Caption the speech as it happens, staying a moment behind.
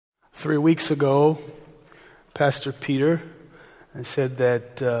3 weeks ago, Pastor Peter said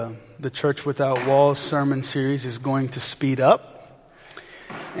that the Church Without Walls sermon series is going to speed up.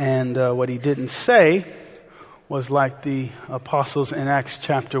 And what he didn't say was, like the apostles in Acts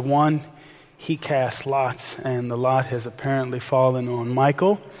chapter 1, he cast lots, and the lot has apparently fallen on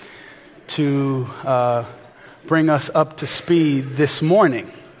Michael to bring us up to speed this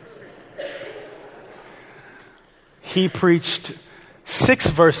morning. He preached 6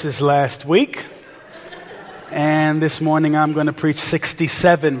 verses last week, and this morning I'm going to preach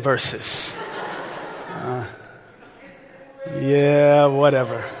 67 verses.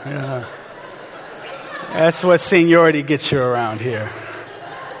 Whatever. Yeah. That's what seniority gets you around here.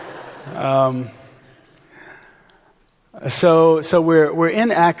 So we're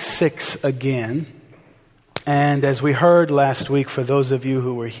in Acts 6 again, and as we heard last week, for those of you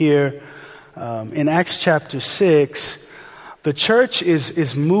who were here, in Acts chapter 6, the church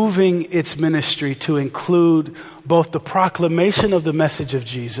is moving its ministry to include both the proclamation of the message of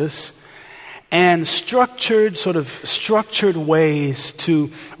Jesus and structured ways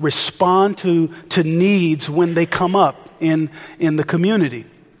to respond to needs when they come up in the community.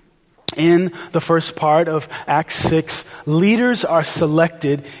 In the first part of Acts 6, leaders are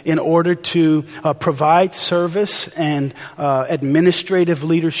selected in order to provide service and administrative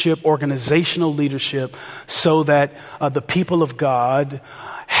leadership, organizational leadership, so that the people of God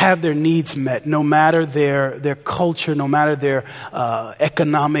have their needs met, no matter their culture, no matter their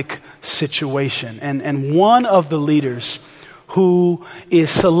economic situation. And one of the leaders who is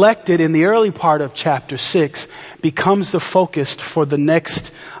selected in the early part of chapter 6 becomes the focus for the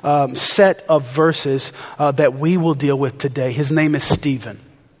next set of verses that we will deal with today. His name is Stephen.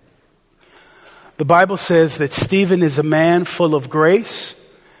 The Bible says that Stephen is a man full of grace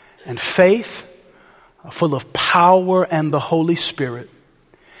and faith, full of power and the Holy Spirit.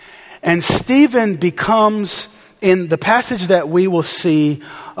 And Stephen becomes, in the passage that we will see,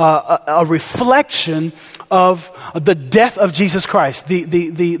 a reflection of the death of Jesus Christ.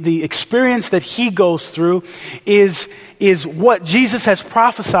 The experience that he goes through is what Jesus has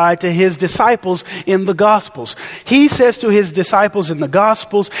prophesied to his disciples in the Gospels. He says to his disciples in the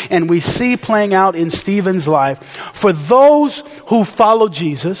Gospels, and we see playing out in Stephen's life, for those who follow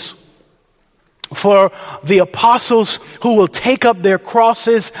Jesus, for the apostles who will take up their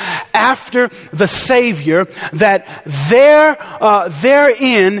crosses after the Savior, that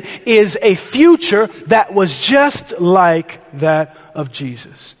therein is a future that was just like that of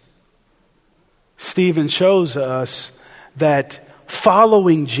Jesus. Stephen shows us that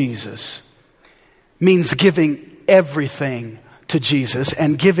following Jesus means giving everything to Jesus,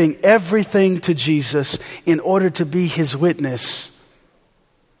 and giving everything to Jesus in order to be his witness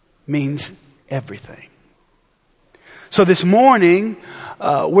means everything. So this morning,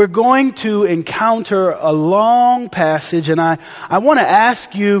 we're going to encounter a long passage, and I want to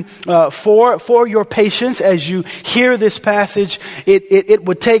ask you for your patience as you hear this passage. It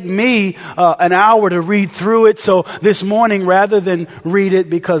would take me an hour to read through it, so this morning, rather than read it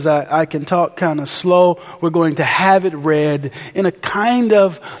because I can talk kind of slow, we're going to have it read in a kind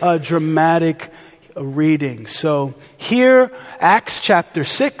of dramatic reading. So hear Acts chapter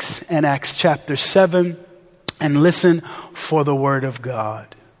 6 and Acts chapter 7 and listen for the word of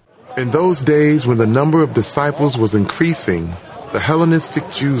God. In those days, when the number of disciples was increasing, the Hellenistic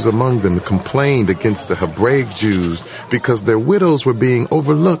Jews among them complained against the Hebraic Jews because their widows were being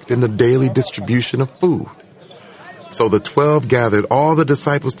overlooked in the daily distribution of food. So the 12 gathered all the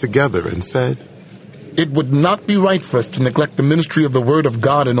disciples together and said, "It would not be right for us to neglect the ministry of the word of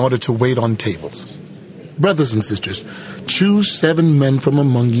God in order to wait on tables. Brothers and sisters, choose 7 men from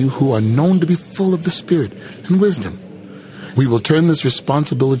among you who are known to be full of the Spirit and wisdom. We will turn this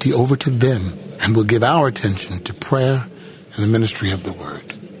responsibility over to them and will give our attention to prayer and the ministry of the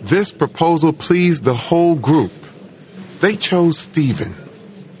word." This proposal pleased the whole group. They chose Stephen,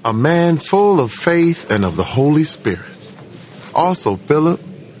 a man full of faith and of the Holy Spirit. Also Philip,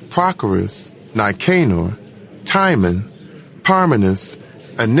 Prochorus, Nicanor, Timon, Parmenas,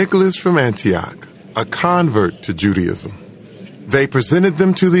 and Nicholas from Antioch, a convert to Judaism. They presented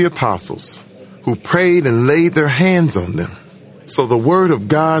them to the apostles, who prayed and laid their hands on them. So the word of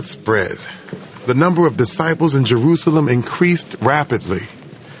God spread. The number of disciples in Jerusalem increased rapidly,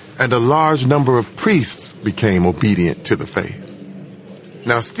 and a large number of priests became obedient to the faith.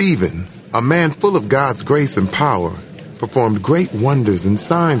 Now Stephen, a man full of God's grace and power, performed great wonders and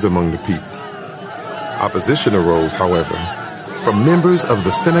signs among the people. Opposition arose, however, from members of the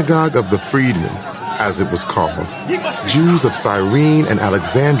synagogue of the freedmen, as it was called, Jews of Cyrene and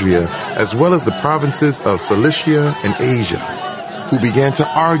Alexandria, as well as the provinces of Cilicia and Asia. who began to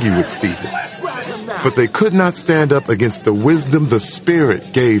argue with Stephen. But they could not stand up against the wisdom the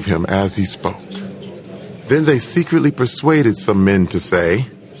Spirit gave him as he spoke. Then they secretly persuaded some men to say,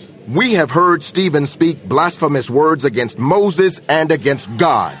 "We have heard Stephen speak blasphemous words against Moses and against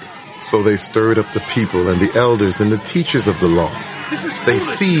God." So they stirred up the people and the elders and the teachers of the law. They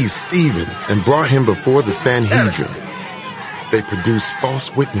seized Stephen and brought him before the Sanhedrin. They produced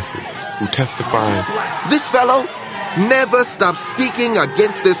false witnesses who testified, "This fellow never stops speaking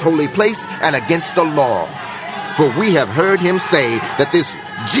against this holy place and against the law. For we have heard him say that this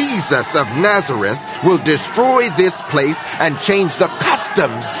Jesus of Nazareth will destroy this place and change the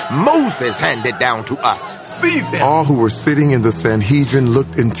customs Moses handed down to us." Seize him. All who were sitting in the Sanhedrin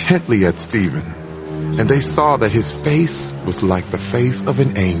looked intently at Stephen, and they saw that his face was like the face of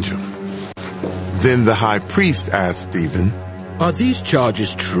an angel. Then the high priest asked Stephen, "Are these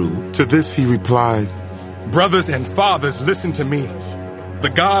charges true?" To this he replied, Brothers and fathers, listen to me. The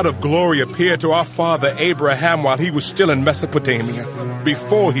God of glory appeared to our father Abraham while he was still in Mesopotamia,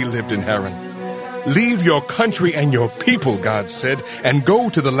 before he lived in Haran. "Leave your country and your people," God said, "and go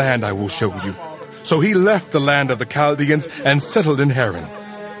to the land I will show you." So he left the land of the Chaldeans and settled in Haran.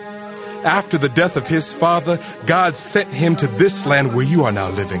 After the death of his father, God sent him to this land where you are now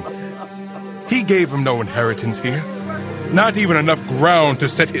living. He gave him no inheritance here, not even enough ground to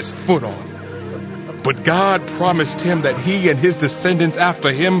set his foot on. But God promised him that he and his descendants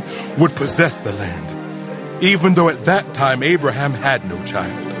after him would possess the land, even though at that time Abraham had no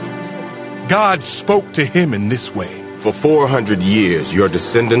child. God spoke to him in this way. "For 400 years your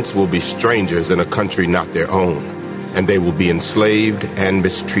descendants will be strangers in a country not their own, and they will be enslaved and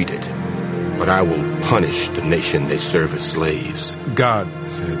mistreated. But I will punish the nation they serve as slaves. God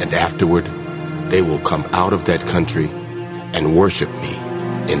said, And afterward they will come out of that country and worship me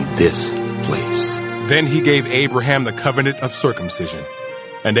in this place." Then he gave Abraham the covenant of circumcision.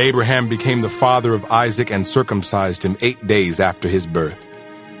 And Abraham became the father of Isaac and circumcised him 8 days after his birth.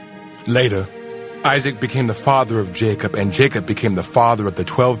 Later, Isaac became the father of Jacob, and Jacob became the father of the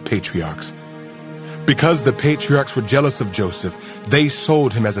 12 patriarchs. Because the patriarchs were jealous of Joseph, they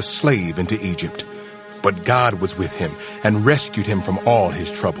sold him as a slave into Egypt. But God was with him and rescued him from all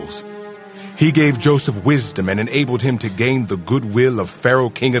his troubles. He gave Joseph wisdom and enabled him to gain the goodwill of Pharaoh,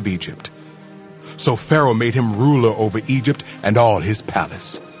 king of Egypt. So Pharaoh made him ruler over Egypt and all his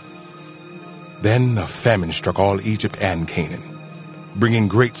palace. Then a famine struck all Egypt and Canaan, bringing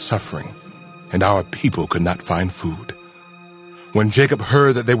great suffering, and our people could not find food. When Jacob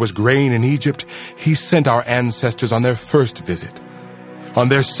heard that there was grain in Egypt, he sent our ancestors on their first visit. On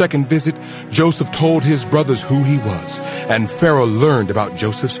their second visit, Joseph told his brothers who he was, and Pharaoh learned about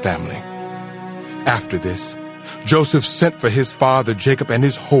Joseph's family. After this, Joseph sent for his father Jacob and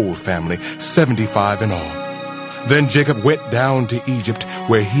his whole family, 75 in all. Then Jacob went down to Egypt,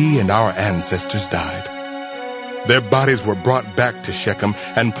 where he and our ancestors died. Their bodies were brought back to Shechem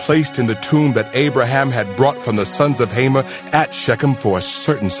and placed in the tomb that Abraham had brought from the sons of Hamor at Shechem for a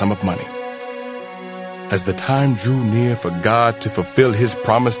certain sum of money. As the time drew near for God to fulfill his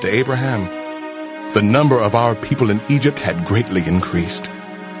promise to Abraham, the number of our people in Egypt had greatly increased.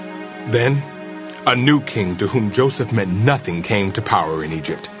 Then a new king to whom Joseph meant nothing came to power in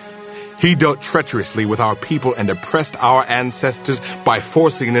Egypt. He dealt treacherously with our people and oppressed our ancestors by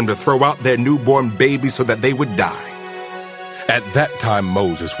forcing them to throw out their newborn babies so that they would die. At that time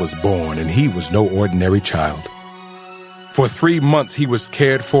Moses was born, and he was no ordinary child. For 3 months he was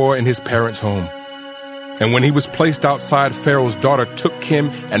cared for in his parents' home. And when he was placed outside, Pharaoh's daughter took him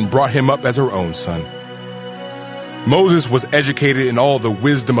and brought him up as her own son. Moses was educated in all the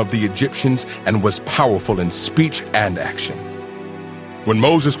wisdom of the Egyptians and was powerful in speech and action. When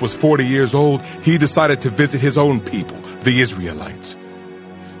Moses was 40 years old, he decided to visit his own people, the Israelites.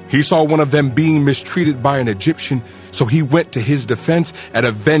 He saw one of them being mistreated by an Egyptian, so he went to his defense and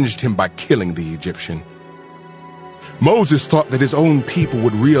avenged him by killing the Egyptian. Moses thought that his own people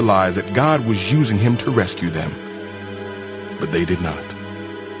would realize that God was using him to rescue them, but they did not.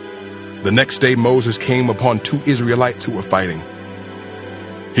 The next day Moses came upon 2 Israelites who were fighting.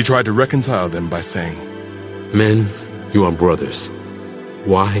 He tried to reconcile them by saying, "Men, you are brothers.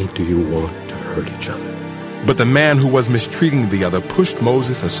 Why do you want to hurt each other?" But the man who was mistreating the other pushed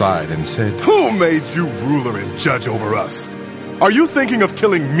Moses aside and said, "Who made you ruler and judge over us? Are you thinking of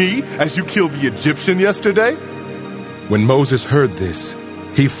killing me as you killed the Egyptian yesterday?" When Moses heard this,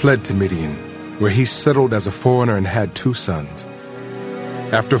 he fled to Midian, where he settled as a foreigner and had 2 sons.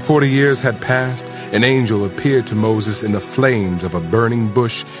 After 40 years had passed, an angel appeared to Moses in the flames of a burning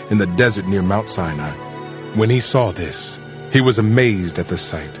bush in the desert near Mount Sinai. When he saw this, he was amazed at the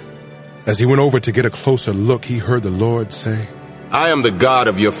sight. As he went over to get a closer look, he heard the Lord say, I am the God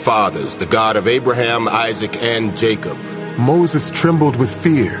of your fathers, the God of Abraham, Isaac, and Jacob. Moses trembled with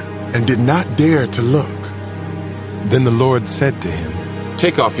fear and did not dare to look. Then the Lord said to him,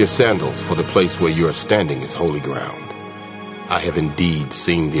 Take off your sandals, for the place where you are standing is holy ground. I have indeed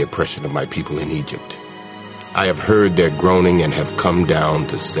seen the oppression of my people in Egypt. I have heard their groaning and have come down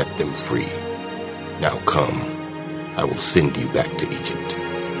to set them free. Now come, I will send you back to Egypt.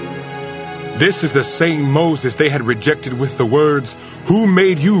 This is the same Moses they had rejected with the words, Who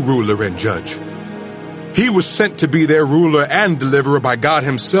made you ruler and judge? He was sent to be their ruler and deliverer by God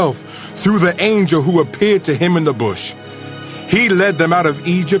himself through the angel who appeared to him in the bush. He led them out of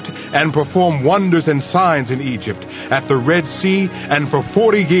Egypt and performed wonders and signs in Egypt, at the Red Sea, and for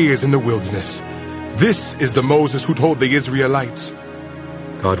 40 years in the wilderness. This is the Moses who told the Israelites,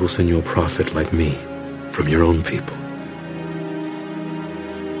 God will send you a prophet like me from your own people.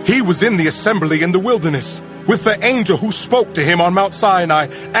 He was in the assembly in the wilderness with the angel who spoke to him on Mount Sinai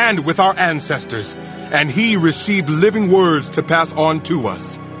and with our ancestors, and he received living words to pass on to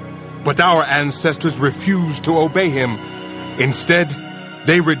us. But our ancestors refused to obey him. Instead,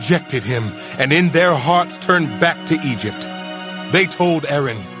 they rejected him and in their hearts turned back to Egypt. They told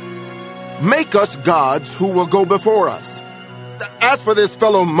Aaron, Make us gods who will go before us. As for this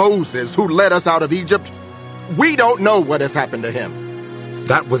fellow Moses who led us out of Egypt, we don't know what has happened to him.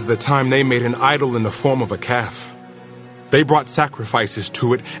 That was the time they made an idol in the form of a calf. They brought sacrifices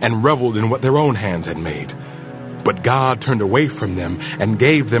to it and reveled in what their own hands had made. But God turned away from them and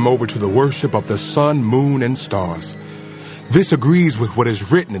gave them over to the worship of the sun, moon, and stars. This agrees with what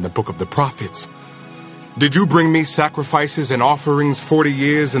is written in the book of the prophets. Did you bring me sacrifices and offerings 40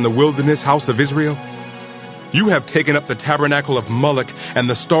 years in the wilderness, house of Israel? You have taken up the tabernacle of Moloch and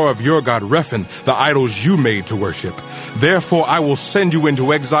the star of your god Rephan, the idols you made to worship. Therefore I will send you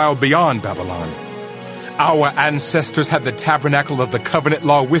into exile beyond Babylon. Our ancestors had the tabernacle of the covenant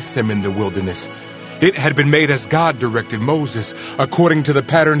law with them in the wilderness. It had been made as God directed Moses, according to the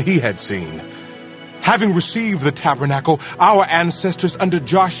pattern he had seen. Having received the tabernacle, our ancestors under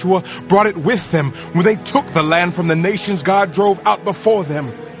Joshua brought it with them when they took the land from the nations God drove out before them.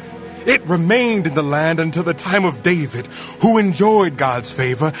 It remained in the land until the time of David, who enjoyed God's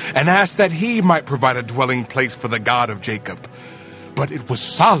favor and asked that he might provide a dwelling place for the God of Jacob. But it was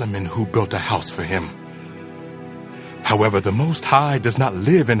Solomon who built a house for him. However, the Most High does not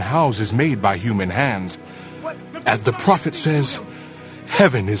live in houses made by human hands. As the prophet says,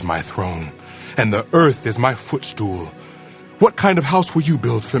 Heaven is my throne, and the earth is my footstool. What kind of house will you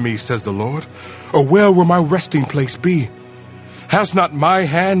build for me, says the Lord? Or where will my resting place be? Has not my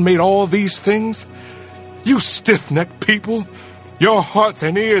hand made all these things? You stiff-necked people, your hearts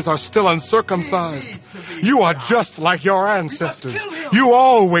and ears are still uncircumcised. You are just like your ancestors. You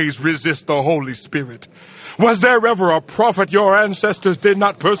always resist the Holy Spirit. Was there ever a prophet your ancestors did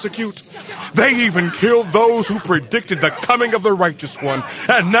not persecute? They even killed those who predicted the coming of the righteous one,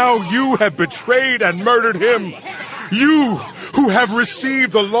 and now you have betrayed and murdered him. You who have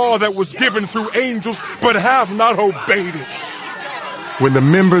received the law that was given through angels, but have not obeyed it. When the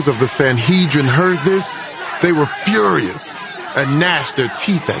members of the Sanhedrin heard this, they were furious and gnashed their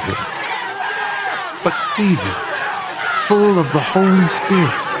teeth at him. But Stephen, full of the Holy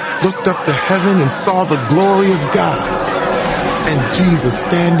Spirit, looked up to heaven and saw the glory of God, and Jesus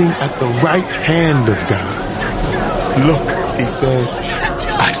standing at the right hand of God. Look, he said,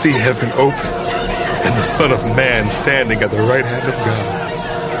 I see heaven open, and the Son of Man standing at the right hand of God.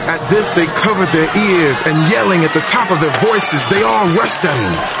 At this, they covered their ears, and yelling at the top of their voices, they all rushed at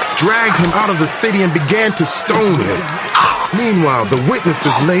him, dragged him out of the city, and began to stone him. Meanwhile, the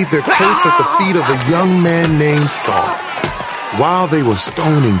witnesses laid their coats at the feet of a young man named Saul. While they were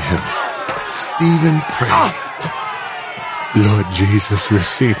stoning him, Stephen prayed, Lord Jesus,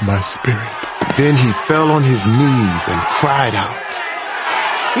 receive my spirit. Then he fell on his knees and cried out,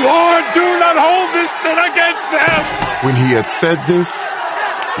 Lord, do not hold this sin against them. When he had said this,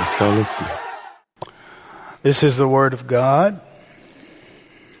 he fell asleep. This is the word of God.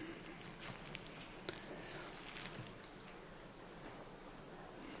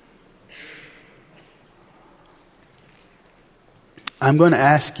 I'm going to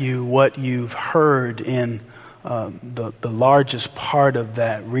ask you what you've heard in the largest part of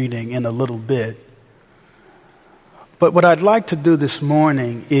that reading in a little bit. But what I'd like to do this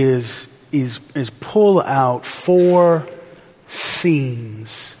morning is pull out 4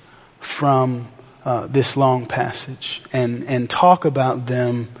 scenes from this long passage and talk about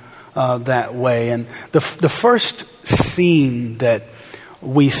them that way. And the first scene that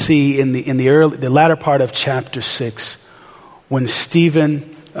we see in the latter part of chapter 6, when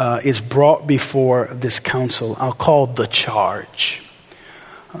Stephen is brought before this council. I'll call the charge.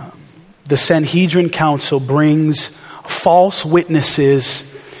 The Sanhedrin council brings false witnesses,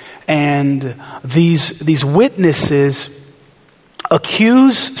 and these witnesses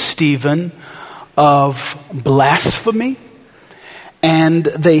accuse Stephen of blasphemy, and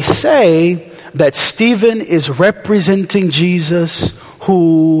they say that Stephen is representing Jesus,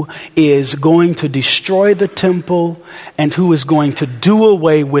 who is going to destroy the temple and who is going to do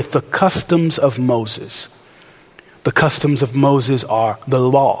away with the customs of Moses. The customs of Moses are the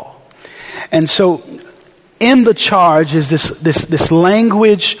law. And so in the charge is this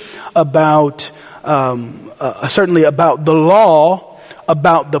language about, certainly about the law,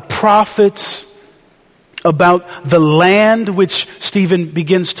 about the prophets, about the land, which Stephen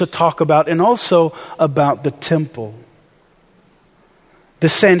begins to talk about, and also about the temple. The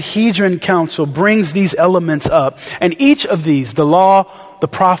Sanhedrin council brings these elements up, and each of these, the law, the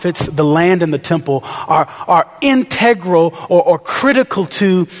prophets, the land, and the temple, are integral or critical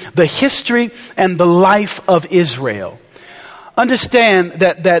to the history and the life of Israel. Understand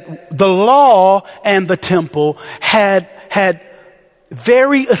that the law and the temple had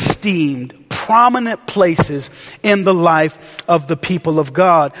very esteemed, prominent places in the life of the people of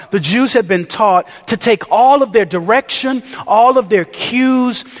God. The Jews had been taught to take all of their direction, all of their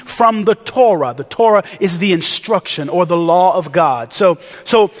cues from the Torah. The Torah is the instruction or the law of God. So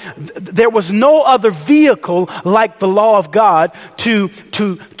there was no other vehicle like the law of God to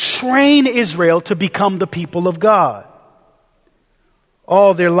train Israel to become the people of God.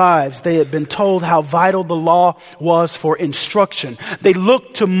 All their lives, they had been told how vital the law was for instruction. They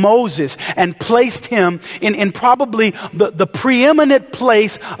looked to Moses and placed him in probably the preeminent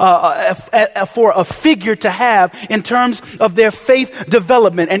place for a figure to have in terms of their faith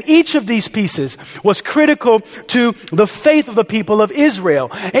development. And each of these pieces was critical to the faith of the people of Israel.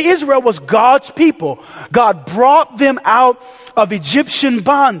 And Israel was God's people. God brought them out of Egyptian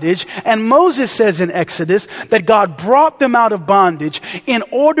bondage, and Moses says in Exodus that God brought them out of bondage in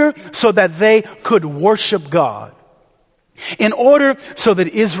order so that they could worship God, in order so that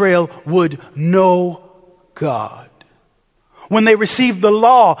Israel would know God. When they received the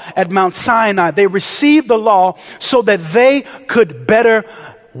law at Mount Sinai, they received the law so that they could better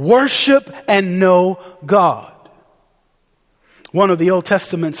worship and know God. One of the Old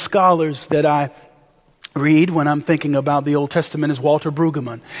Testament scholars that I read when I'm thinking about the Old Testament is Walter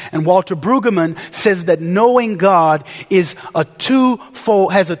Brueggemann. And Walter Brueggemann says that knowing God has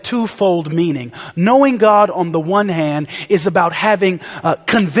a twofold meaning. Knowing God on the one hand is about having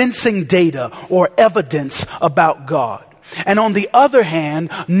convincing data or evidence about God. And on the other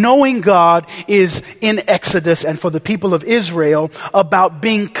hand, knowing God is in Exodus and for the people of Israel about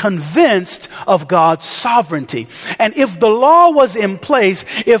being convinced of God's sovereignty. And if the law was in place,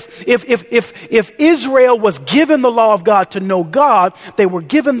 if Israel was given the law of God to know God, they were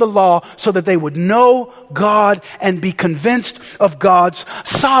given the law so that they would know God and be convinced of God's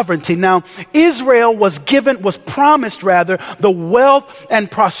sovereignty. Now, Israel was promised the wealth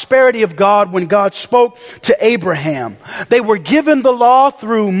and prosperity of God when God spoke to Abraham. They were given the law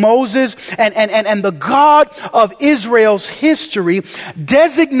through Moses, and the God of Israel's history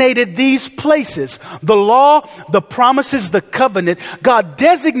designated these places. The law, the promises, the covenant, God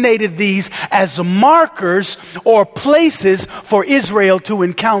designated these as markers or places for Israel to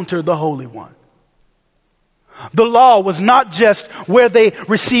encounter the Holy One. The law was not just where they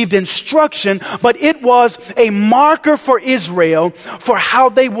received instruction, but it was a marker for Israel for how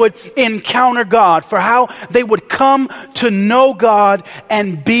they would encounter God, for how they would come to know God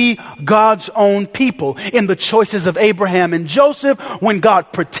and be God's own people. In the choices of Abraham and Joseph, when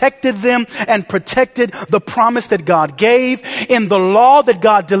God protected them and protected the promise that God gave, in the law that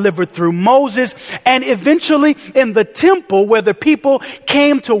God delivered through Moses, and eventually in the temple where the people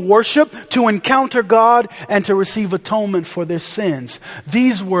came to worship, to encounter God, and to receive atonement for their sins.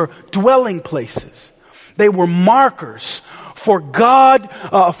 These were dwelling places. They were markers for God,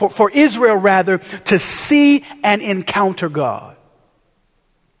 for Israel rather, to see and encounter God.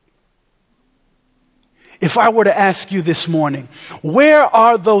 If I were to ask you this morning, where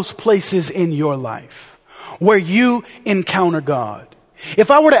are those places in your life where you encounter God?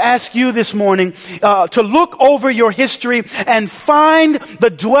 If I were to ask you this morning to look over your history and find the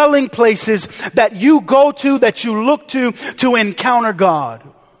dwelling places that you go to, that you look to encounter God,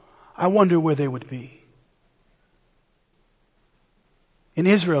 I wonder where they would be. In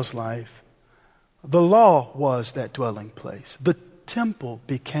Israel's life, the law was that dwelling place. The temple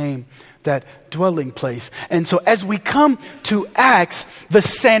became that dwelling place. And so as we come to Acts, the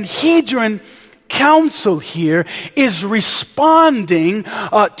Sanhedrin council here is responding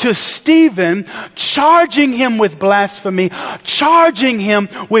to Stephen, charging him with blasphemy, charging him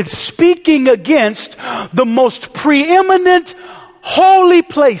with speaking against the most preeminent holy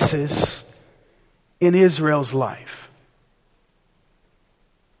places in Israel's life.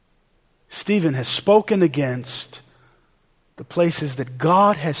 Stephen has spoken against the places that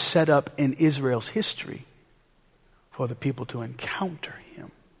God has set up in Israel's history for the people to encounter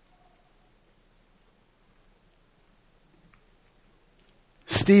him.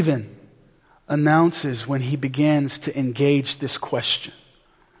 Stephen announces when he begins to engage this question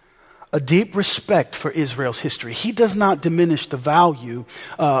a deep respect for Israel's history. He does not diminish the value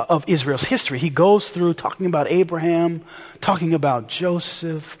of Israel's history. He goes through talking about Abraham, talking about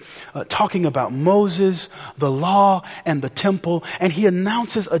Joseph, talking about Moses, the law, and the temple, and he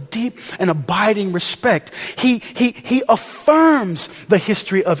announces a deep and abiding respect. He affirms the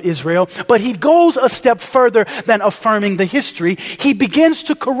history of Israel, but he goes a step further than affirming the history. He begins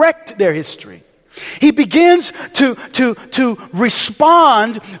to correct their history. He begins to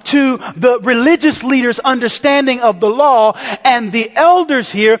respond to the religious leaders' understanding of the law, and the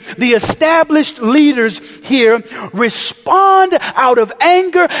elders here, the established leaders here, respond out of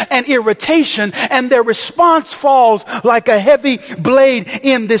anger and irritation, and their response falls like a heavy blade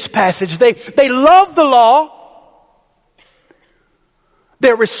in this passage. They love the law.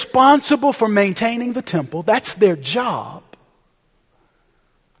 They're responsible for maintaining the temple. That's their job.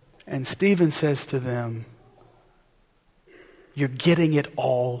 And Stephen says to them, you're getting it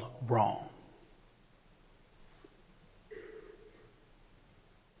all wrong.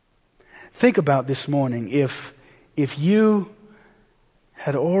 Think about this morning, if you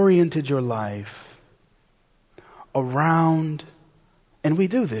had oriented your life around, and we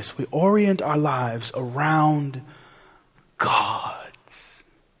do this, we orient our lives around God's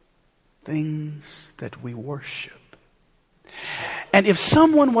things that we worship. And if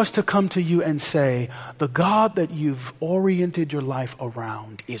someone was to come to you and say, the God that you've oriented your life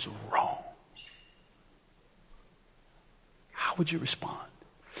around is wrong, how would you respond?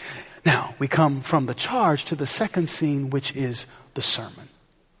 Now, we come from the charge to the second scene, which is the sermon.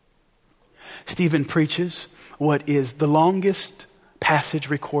 Stephen preaches what is the longest passage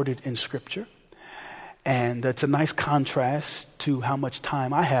recorded in Scripture. And it's a nice contrast to how much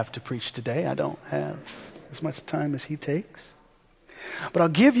time I have to preach today. I don't have as much time as he takes. But I'll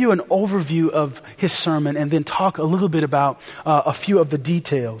give you an overview of his sermon and then talk a little bit about a few of the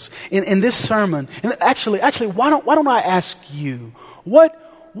details. In this sermon, and actually, why don't I ask you,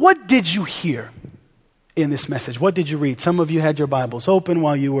 what did you hear in this message? What did you read? Some of you had your Bibles open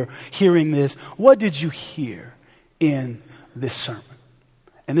while you were hearing this. What did you hear in this sermon?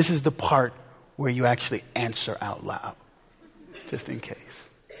 And this is the part where you actually answer out loud, just in case.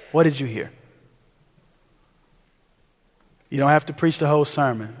 What did you hear? You don't have to preach the whole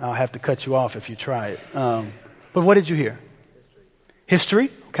sermon. I'll have to cut you off if you try it. But what did you hear? History.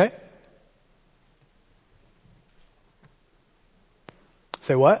 Okay.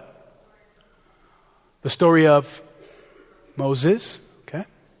 Say what? The story of Moses. Okay.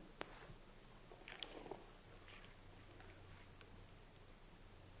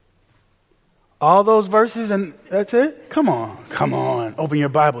 All those verses and that's it? Come on. Open your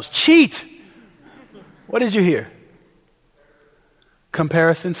Bibles. Cheat. What did you hear?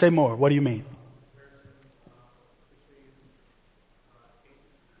 Comparison, say more. What do you mean?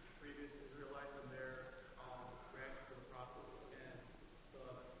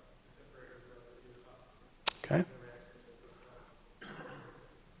 Okay.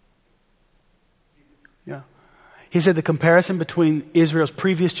 Yeah. He said the comparison between Israel's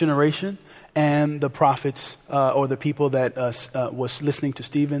previous generation and the prophets or the people that was listening to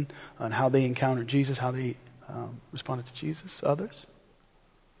Stephen and how they encountered Jesus, how they responded to Jesus. Others?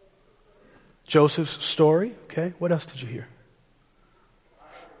 Joseph's story. Okay. What else did you hear?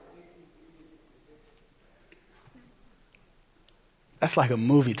 That's like a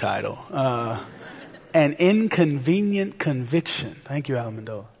movie title. An inconvenient conviction. Thank you, Alan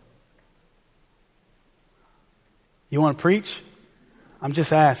Mendola. You want to preach? I'm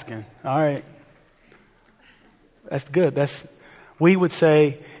just asking. All right. That's good. We would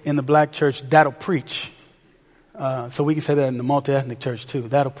say in the black church, that'll preach. So we can say that in the multi-ethnic church too.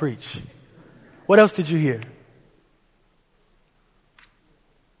 That'll preach. What else did you hear?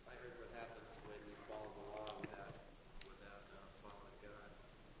 I heard what happens when you follow the law without following God.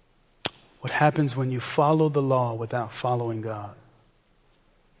 What happens when you follow the law without following God?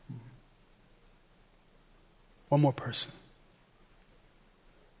 One more person.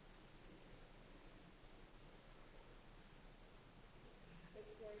 There's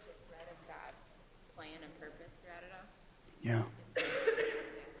a threat of God's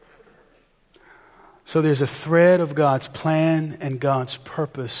So there's a thread of God's plan and God's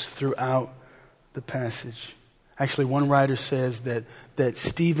purpose throughout the passage. Actually, one writer says that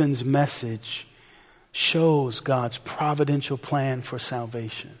Stephen's message shows God's providential plan for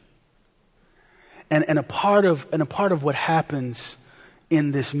salvation. And a part of what happens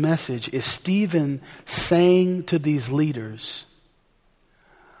in this message is Stephen saying to these leaders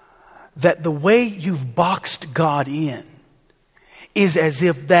that the way you've boxed God in is as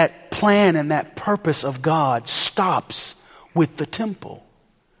if that plan and that purpose of God stops with the temple.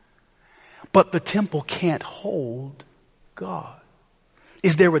 But the temple can't hold God.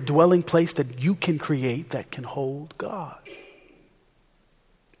 Is there a dwelling place that you can create that can hold God?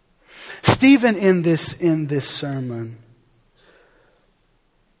 Stephen in this sermon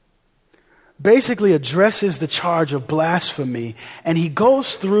basically addresses the charge of blasphemy, and he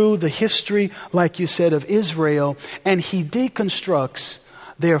goes through the history, like you said, of Israel, and he deconstructs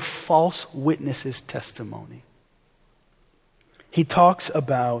their false witnesses' testimony. He talks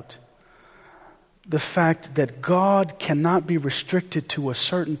about the fact that God cannot be restricted to a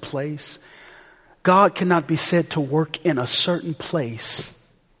certain place. God cannot be said to work in a certain place.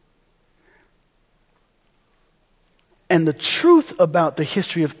 And the truth about the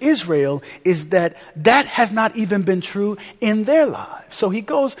history of Israel is that has not even been true in their lives. So he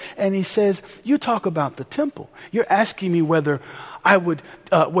goes and he says, you talk about the temple. You're asking me whether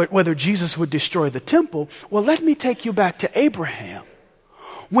Jesus would destroy the temple. Well, let me take you back to Abraham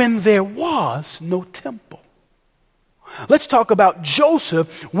when there was no temple. Let's talk about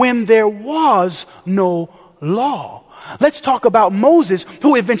Joseph when there was no law. Let's talk about Moses,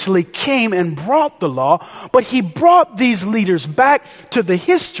 who eventually came and brought the law, but he brought these leaders back to the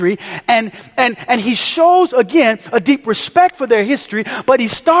history, and he shows again a deep respect for their history, but he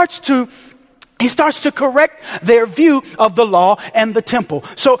starts to correct their view of the law and the temple.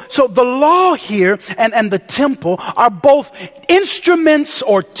 So the law here and the temple are both instruments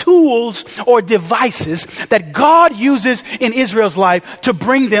or tools or devices that God uses in Israel's life to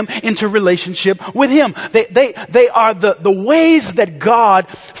bring them into relationship with Him. They are the ways that God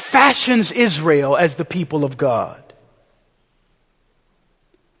fashions Israel as the people of God.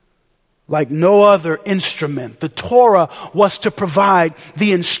 Like no other instrument, the Torah was to provide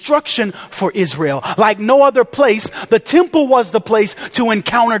the instruction for Israel. Like no other place, the temple was the place to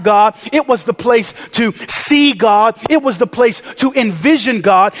encounter God. It was the place to see God. It was the place to envision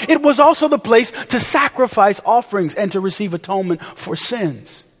God. It was also the place to sacrifice offerings and to receive atonement for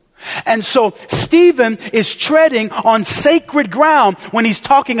sins. And so Stephen is treading on sacred ground when he's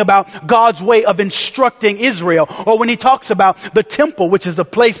talking about God's way of instructing Israel, or when he talks about the temple, which is the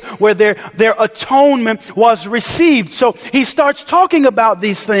place where their atonement was received. So he starts talking about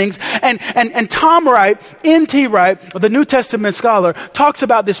these things, and Tom Wright, N.T. Wright, the New Testament scholar, talks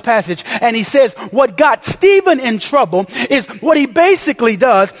about this passage, and he says what got Stephen in trouble is what he basically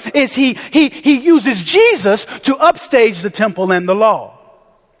does is he uses Jesus to upstage the temple and the law.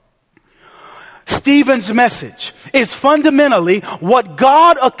 Stephen's message is fundamentally what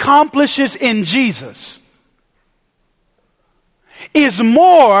God accomplishes in Jesus is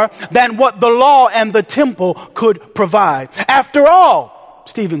more than what the law and the temple could provide. After all,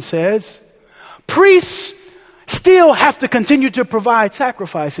 Stephen says, priests still have to continue to provide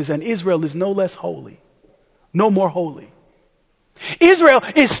sacrifices, and Israel is no less holy, no more holy. Israel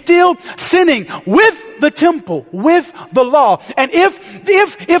is still sinning with the temple, with the law. And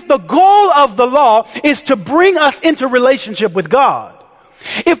if the goal of the law is to bring us into relationship with God,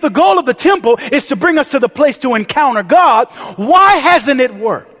 if the goal of the temple is to bring us to the place to encounter God, why hasn't it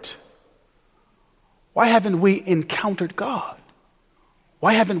worked? Why haven't we encountered God?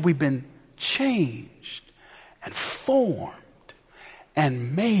 Why haven't we been changed and formed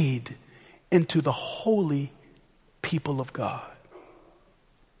and made into the holy people of God?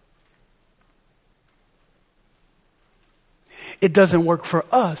 It doesn't work for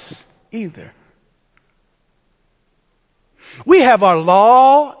us either. We have our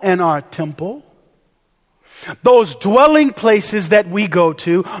law and our temple, those dwelling places that we go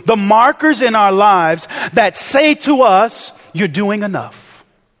to, the markers in our lives that say to us, you're doing enough.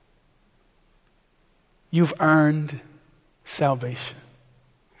 You've earned salvation.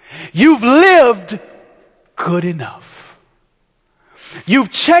 You've lived good enough. You've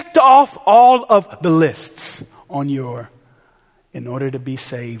checked off all of the lists on your in order to be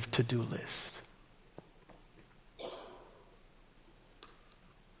saved to-do list.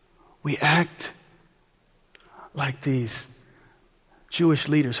 We act like these Jewish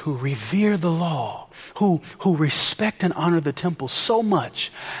leaders who revere the law, who respect and honor the temple so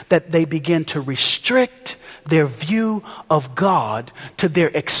much that they begin to restrict their view of God to their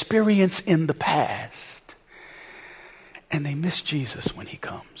experience in the past. And they miss Jesus when he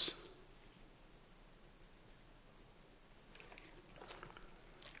comes.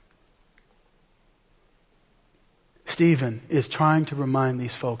 Stephen is trying to remind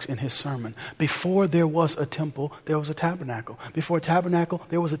these folks in his sermon, before there was a temple, there was a tabernacle. Before a tabernacle,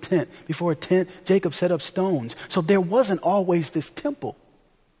 there was a tent. Before a tent, Jacob set up stones. So there wasn't always this temple.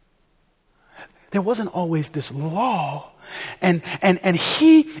 There wasn't always this law. And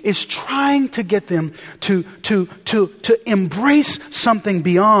he is trying to get them to embrace something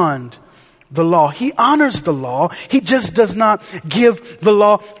beyond the law. He honors the law. He just does not give the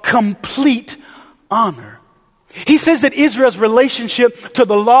law complete honor. He says that Israel's relationship to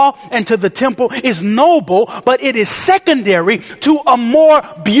the law and to the temple is noble, but it is secondary to a more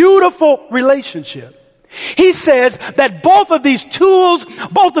beautiful relationship. He says that both of these tools,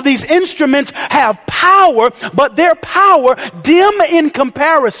 both of these instruments have power, but their power dim in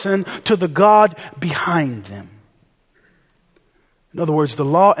comparison to the God behind them. In other words, the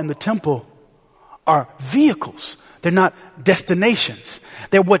law and the temple are vehicles. They're not destinations.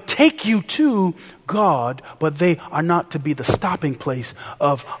 They're what take you to God, but they are not to be the stopping place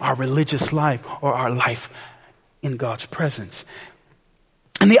of our religious life or our life in God's presence.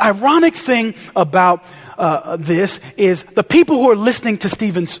 And the ironic thing about this is the people who are listening to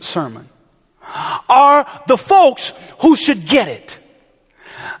Stephen's sermon are the folks who should get it.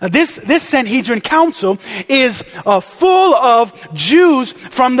 This Sanhedrin council is full of Jews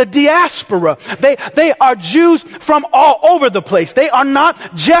from the diaspora. They are Jews from all over the place. They are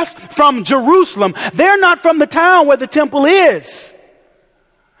not just from Jerusalem. They're not from the town where the temple is.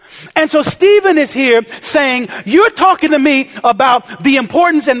 And so Stephen is here saying, you're talking to me about the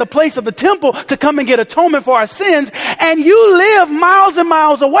importance and the place of the temple to come and get atonement for our sins, and you live miles and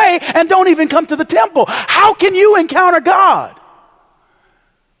miles away and don't even come to the temple. How can you encounter God?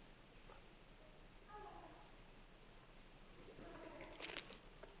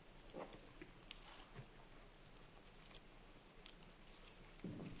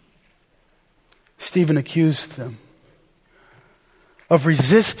 Stephen accused them of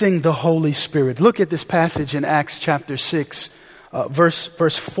resisting the Holy Spirit. Look at this passage in Acts chapter 6,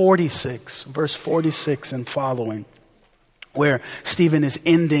 verse 46 and following, where Stephen is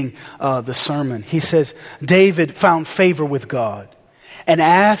ending the sermon. He says, David found favor with God and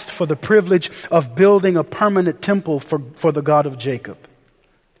asked for the privilege of building a permanent temple for the God of Jacob.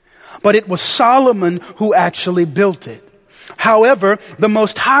 But it was Solomon who actually built it. However, the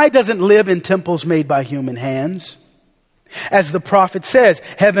Most High doesn't live in temples made by human hands. As the prophet says,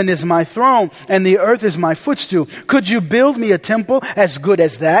 heaven is my throne and the earth is my footstool. Could you build me a temple as good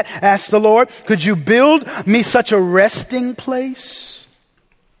as that? Asked the Lord. Could you build me such a resting place?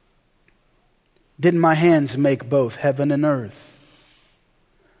 Didn't my hands make both heaven and earth?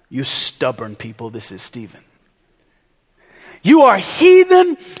 You stubborn people, this is Stephen. You are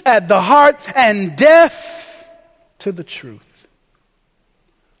heathen at the heart and deaf to the truth.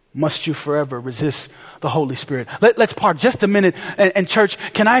 Must you forever resist the Holy Spirit? Let's park just a minute. And church,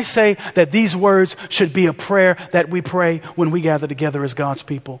 can I say that these words should be a prayer that we pray when we gather together as God's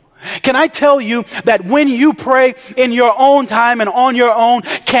people? Can I tell you that when you pray in your own time and on your own,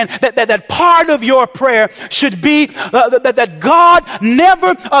 that part of your prayer should be that God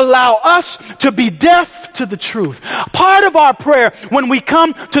never allow us to be deaf to the truth. Part of our prayer when we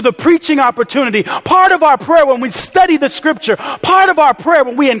come to the preaching opportunity, part of our prayer when we study the scripture, part of our prayer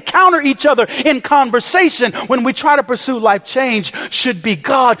when we encounter each other in conversation, when we try to pursue life change, should be,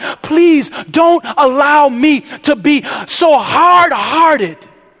 God, please don't allow me to be so hard-hearted,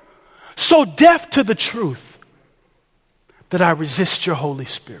 so deaf to the truth, that I resist your Holy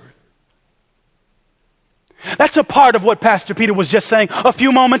Spirit. That's a part of what Pastor Peter was just saying a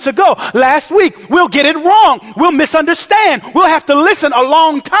few moments ago. Last week, we'll get it wrong. We'll misunderstand. We'll have to listen a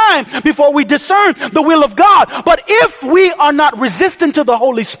long time before we discern the will of God. But if we are not resistant to the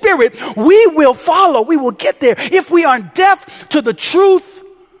Holy Spirit, we will follow. We will get there. If we are deaf to the truth,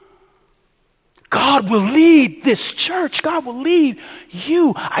 God will lead this church. God will lead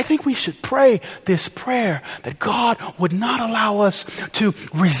you. I think we should pray this prayer that God would not allow us to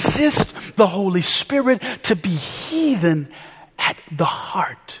resist the Holy Spirit, to be heathen at the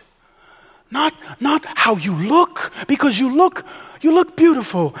heart. Not how you look, because you look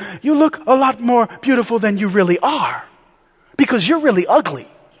beautiful. You look a lot more beautiful than you really are, because you're really ugly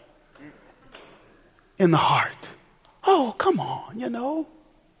in the heart. Oh, come on,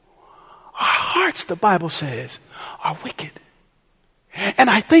 Our hearts, the Bible says, are wicked. And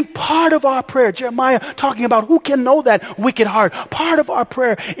I think part of our prayer, Jeremiah talking about who can know that wicked heart, part of our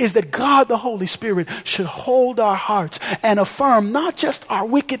prayer is that God, the Holy Spirit, should hold our hearts and affirm not just our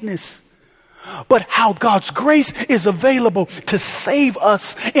wickedness, but how God's grace is available to save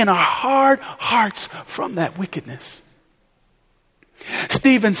us in our hard hearts from that wickedness.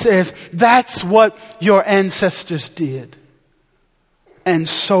 Stephen says, that's what your ancestors did. And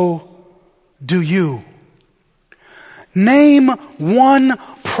so do you. Name one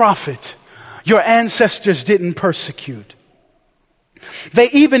prophet your ancestors didn't persecute. They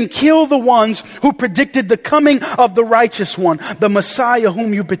even killed the ones who predicted the coming of the righteous one, the Messiah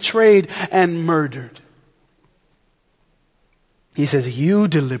whom you betrayed and murdered. He says, you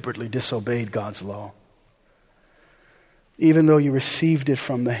deliberately disobeyed God's law, even though you received it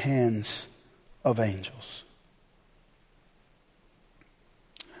from the hands of angels.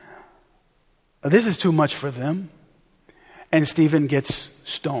 This is too much for them. And Stephen gets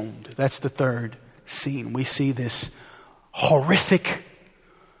stoned. That's the third scene. We see this horrific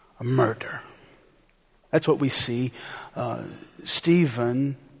murder. That's what we see.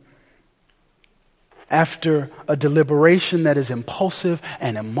 Stephen, after a deliberation that is impulsive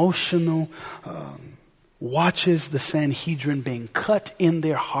and emotional, watches the Sanhedrin being cut in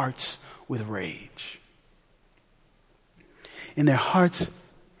their hearts with rage. In their hearts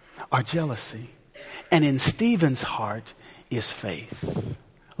are jealousy. And in Stephen's heart is faith.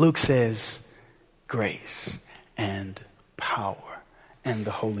 Luke says grace and power and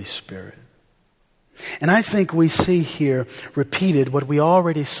the Holy Spirit. And I think we see here repeated what we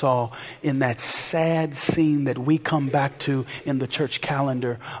already saw in that sad scene that we come back to in the church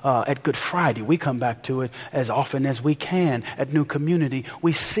calendar at Good Friday. We come back to it as often as we can at New Community.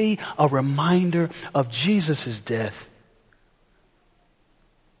 We see a reminder of Jesus' death.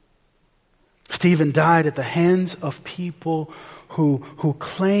 Stephen died at the hands of people who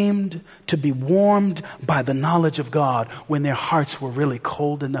claimed to be warmed by the knowledge of God when their hearts were really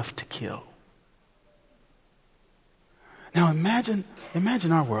cold enough to kill. Now imagine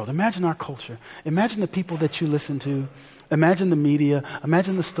our world, imagine our culture, imagine the people that you listen to, imagine the media,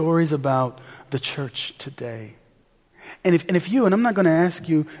 imagine the stories about the church today. And if you, and I'm not going to ask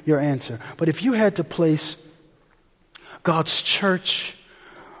you your answer, but if you had to place God's church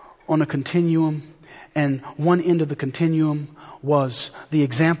on a continuum, and one end of the continuum was the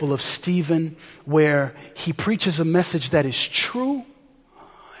example of Stephen, where he preaches a message that is true,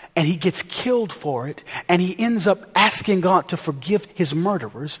 and he gets killed for it, and he ends up asking God to forgive his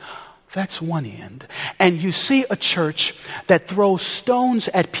murderers. That's one end. And you see a church that throws stones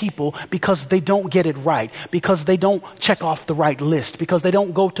at people because they don't get it right, because they don't check off the right list, because they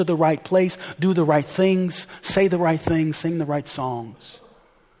don't go to the right place, do the right things, say the right things, sing the right songs.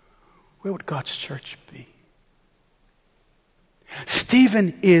 Where would God's church be?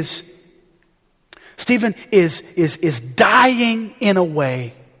 Stephen is dying in a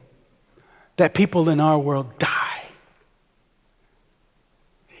way that people in our world die.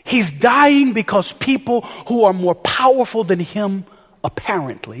 He's dying because people who are more powerful than him,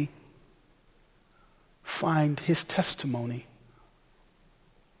 apparently, find his testimony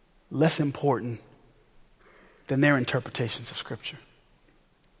less important than their interpretations of Scripture.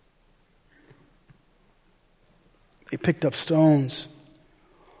 They picked up stones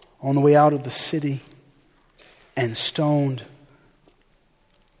on the way out of the city and stoned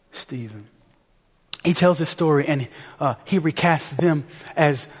Stephen. He tells his story, and he recasts them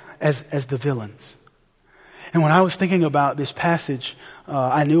as the villains. And when I was thinking about this passage,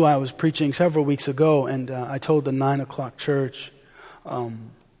 I knew I was preaching several weeks ago, and I told the 9 o'clock church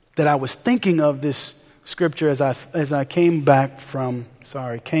that I was thinking of this scripture as I came back from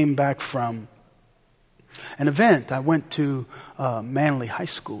an event. I went to Manley High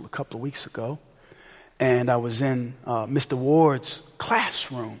School a couple of weeks ago, and I was in Mr. Ward's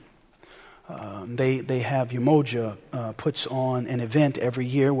classroom. They have Umoja puts on an event every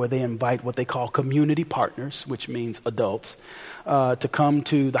year where they invite what they call community partners, which means adults, to come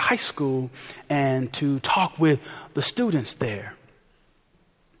to the high school and to talk with the students there.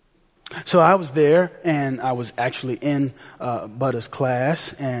 So I was there, and I was actually in Butter's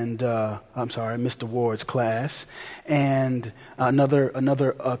class, and Mr. Ward's class, and another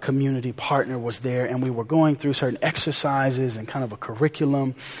community partner was there, and we were going through certain exercises and kind of a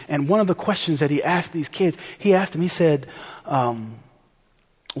curriculum. And one of the questions that he asked these kids, he said,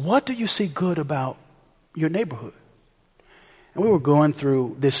 "What do you see good about your neighborhood?" And we were going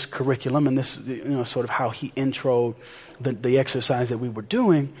through this curriculum, and this, sort of how he introed the exercise that we were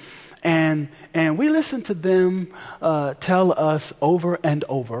doing. And we listened to them tell us over and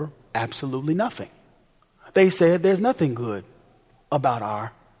over absolutely nothing. They said there's nothing good about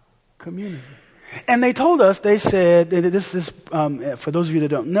our community. And they told us, they said, this is, for those of you that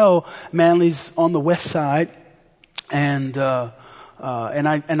don't know, Manly's on the west side, and I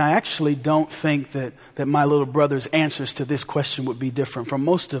actually don't think that my little brother's answers to this question would be different from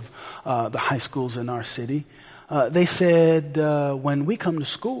most of the high schools in our city. They said, when we come to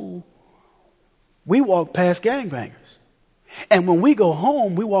school, we walk past gangbangers. And when we go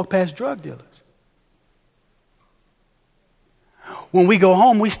home, we walk past drug dealers. When we go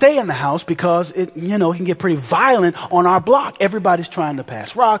home, we stay in the house because it can get pretty violent on our block. Everybody's trying to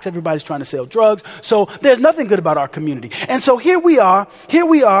pass rocks. Everybody's trying to sell drugs. So there's nothing good about our community. And so here we are,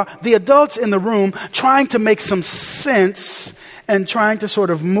 the adults in the room trying to make some sense and trying to sort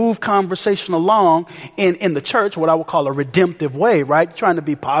of move conversation along in the church, what I would call a redemptive way, right? Trying to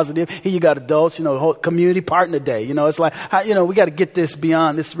be positive. Here you got adults, whole community partner day. It's like, we got to get this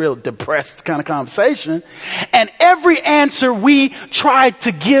beyond this real depressed kind of conversation. And every answer we tried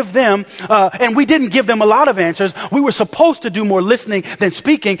to give them, and we didn't give them a lot of answers. We were supposed to do more listening than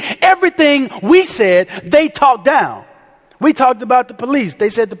speaking. Everything we said, they talked down. We talked about the police. They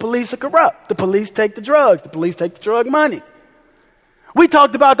said the police are corrupt. The police take the drugs. The police take the drug money. We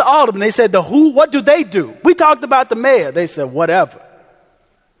talked about the alderman. They said, what do they do? We talked about the mayor. They said, whatever.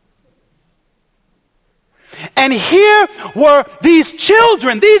 And here were these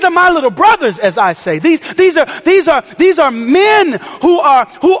children. These are my little brothers, as I say. These are men who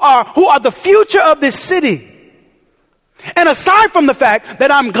are the future of this city. And aside from the fact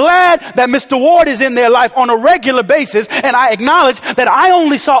that I'm glad that Mr. Ward is in their life on a regular basis, and I acknowledge that I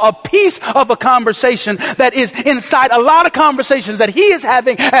only saw a piece of a conversation that is inside a lot of conversations that he is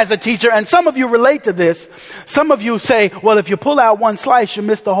having as a teacher, and some of you relate to this. Some of you say, well, if you pull out one slice, you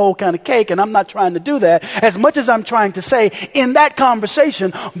miss the whole kind of cake, and I'm not trying to do that. As much as I'm trying to say, in that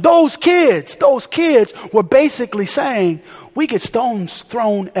conversation, those kids were basically saying, we get stones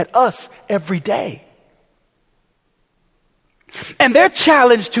thrown at us every day. And their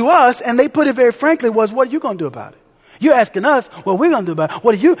challenge to us, and they put it very frankly, was, what are you going to do about it? You're asking us, what we're going to do about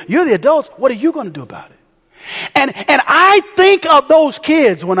it. You're the adults, what are you going to do about it? And I think of those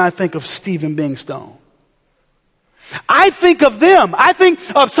kids when I think of Stephen being stoned. I think of them. I think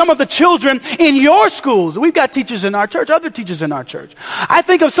of some of the children in your schools. We've got teachers in our church, other teachers in our church. I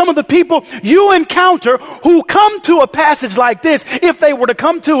think of some of the people you encounter who come to a passage like this, if they were to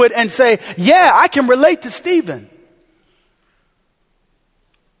come to it and say, yeah, I can relate to Stephen.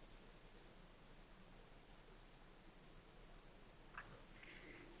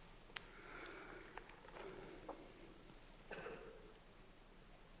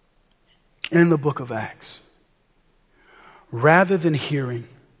 In the book of Acts, rather than hearing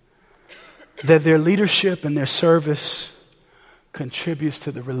that their leadership and their service contributes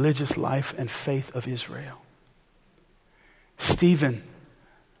to the religious life and faith of Israel, Stephen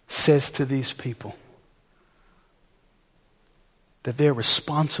says to these people that they're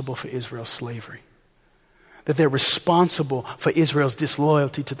responsible for Israel's slavery, that they're responsible for Israel's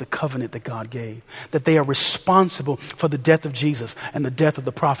disloyalty to the covenant that God gave, that they are responsible for the death of Jesus and the death of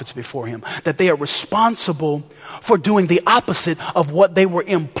the prophets before him, that they are responsible for doing the opposite of what they were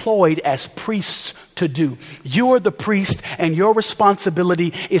employed as priests to do. You are the priest, and your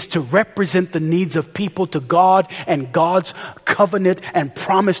responsibility is to represent the needs of people to God and God's covenant and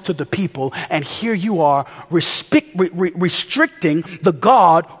promise to the people. And here you are restricting the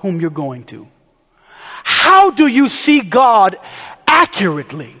God whom you're going to. How do you see God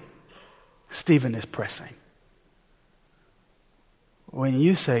accurately? Stephen is pressing. When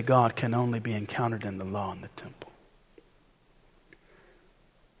you say God can only be encountered in the law and the temple.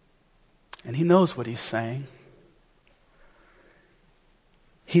 And he knows what he's saying.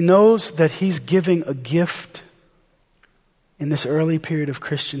 He knows that he's giving a gift in this early period of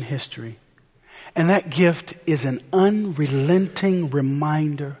Christian history. And that gift is an unrelenting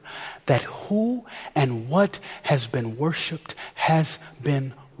reminder that who and what has been worshipped has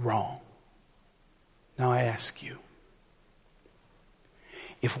been wrong. Now I ask you,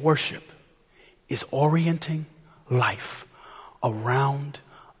 if worship is orienting life around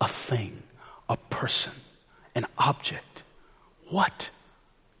a thing, a person, an object, what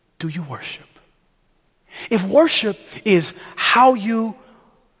do you worship? If worship is how you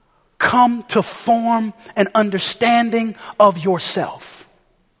come to form an understanding of yourself,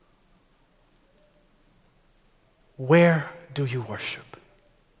 where do you worship?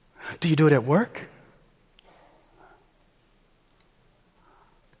 Do you do it at work?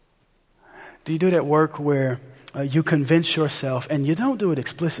 Do you do it at work where you convince yourself, and you don't do it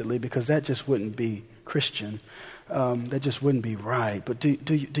explicitly because that just wouldn't be Christian, that just wouldn't be right, but do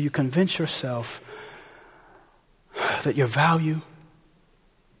you convince yourself that your value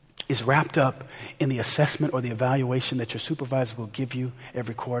is wrapped up in the assessment or the evaluation that your supervisor will give you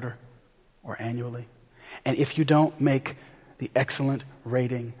every quarter or annually. And if you don't make the excellent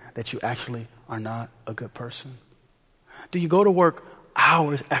rating, that you actually are not a good person? Do you go to work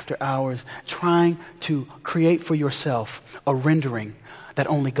hours after hours trying to create for yourself a rendering that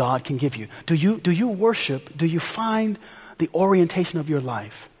only God can give you? Do you worship? Do you find the orientation of your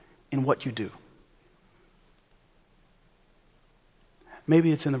life in what you do?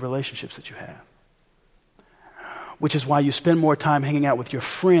 Maybe it's in the relationships that you have, which is why you spend more time hanging out with your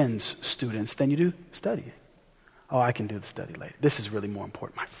friends' students than you do studying. Oh, I can do the study later. This is really more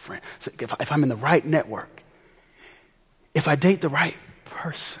important, my friend. So if I'm in the right network, if I date the right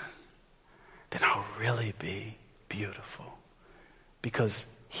person, then I'll really be beautiful because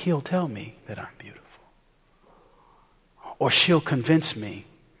he'll tell me that I'm beautiful. Or she'll convince me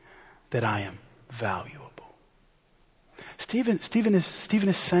that I am valuable. Stephen is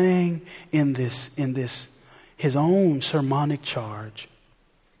saying in this his own sermonic charge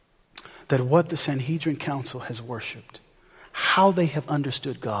that what the Sanhedrin Council has worshipped, how they have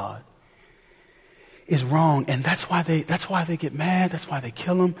understood God, is wrong, and that's why they get mad. That's why they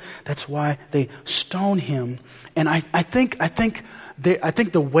kill him. That's why they stone him. And I think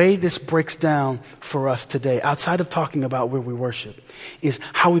the way this breaks down for us today, outside of talking about where we worship, is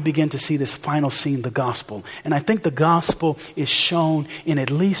how we begin to see this final scene, the gospel. And I think the gospel is shown in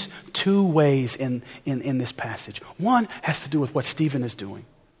at least two ways in this passage. One has to do with what Stephen is doing.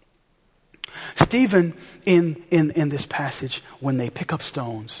 Stephen, in this passage, when they pick up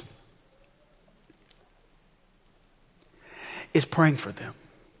stones, is praying for them.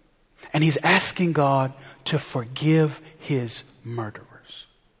 And he's asking God to forgive his murderers.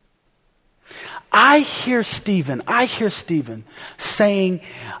 I hear Stephen saying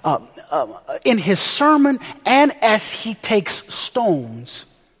in his sermon and as he takes stones,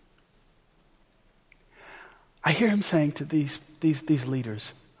 I hear him saying to these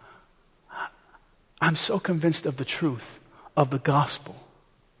leaders, I'm so convinced of the truth of the gospel.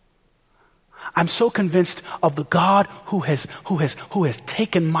 I'm so convinced of the God who has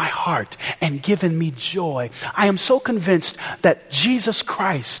taken my heart and given me joy. I am so convinced that Jesus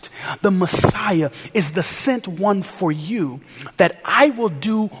Christ, the Messiah, is the sent one for you, that I will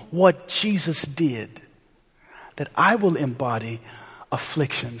do what Jesus did, that I will embody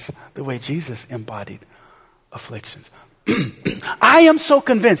afflictions the way Jesus embodied afflictions. I am so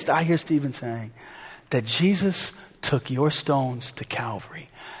convinced, I hear Stephen saying, that Jesus took your stones to Calvary,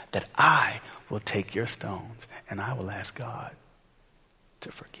 that I will take your stones and I will ask God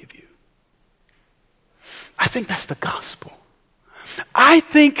to forgive you. I think that's the gospel. I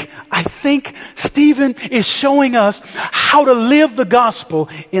think Stephen is showing us how to live the gospel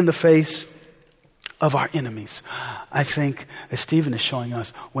in the face of our enemies. I think that Stephen is showing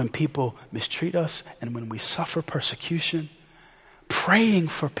us when people mistreat us and when we suffer persecution, praying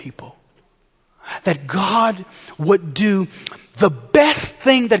for people, that God would do the best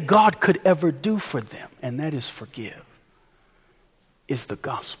thing that God could ever do for them, and that is forgive, is the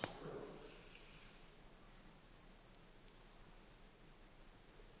gospel.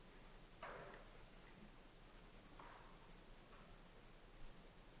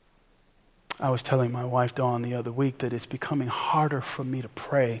 I was telling my wife, Dawn, the other week that it's becoming harder for me to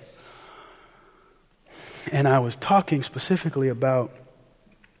pray. And I was talking specifically about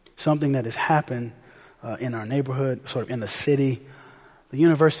something that has happened in our neighborhood, sort of in the city. The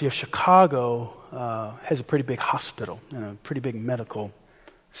University of Chicago has a pretty big hospital and a pretty big medical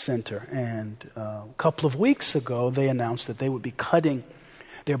center. And a couple of weeks ago, they announced that they would be cutting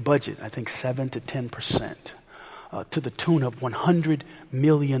their budget, I think 7 to 10%, to the tune of $100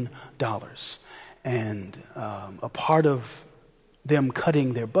 million. And a part of them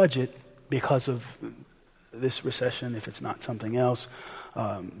cutting their budget because of this recession, if it's not something else,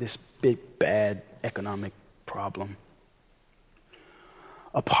 this big, bad economic problem.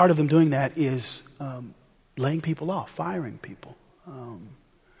 A part of them doing that is laying people off, firing people.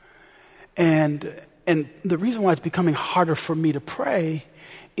 And the reason why it's becoming harder for me to pray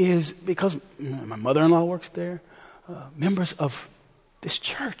is because my mother-in-law works there. Members of this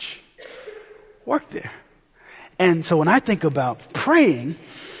church work there. And so when I think about praying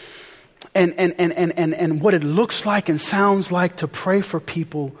and what it looks like and sounds like to pray for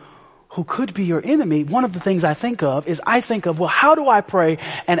people who could be your enemy, one of the things I think of is well, how do I pray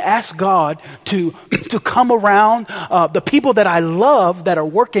and ask God to come around the people that I love that are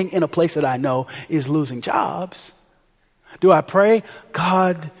working in a place that I know is losing jobs? Do I pray,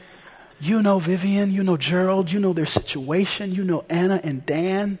 God, you know Vivian, you know Gerald, you know their situation, you know Anna and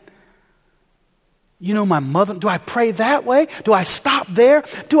Dan. You know, my mother, do I pray that way? Do I stop there?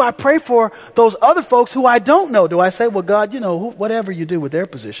 Do I pray for those other folks who I don't know? Do I say, well, God, you know, whatever you do with their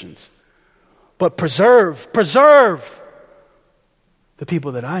positions, but preserve the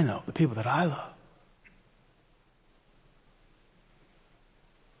people that I know, the people that I love.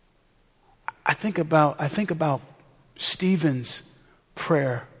 I think about Stephen's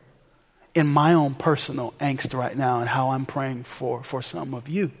prayer in my own personal angst right now and how I'm praying for some of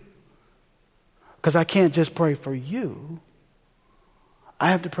you. Because I can't just pray for you. I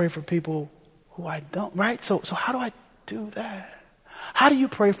have to pray for people who I don't, right? So how do I do that? How do you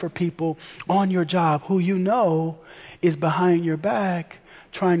pray for people on your job who you know is behind your back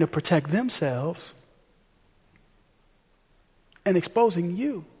trying to protect themselves and exposing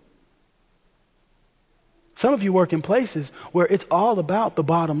you? Some of you work in places where it's all about the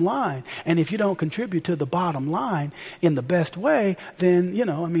bottom line. And if you don't contribute to the bottom line in the best way, then,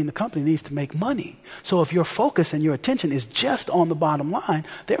 the company needs to make money. So if your focus and your attention is just on the bottom line,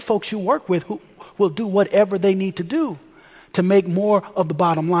 there are folks you work with who will do whatever they need to do to make more of the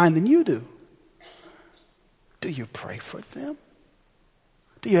bottom line than you do. Do you pray for them?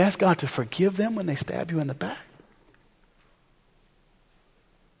 Do you ask God to forgive them when they stab you in the back?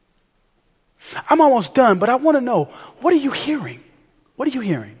 I'm almost done, but I want to know, what are you hearing? What are you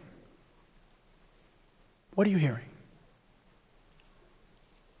hearing? What are you hearing?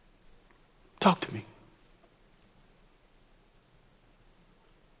 Talk to me.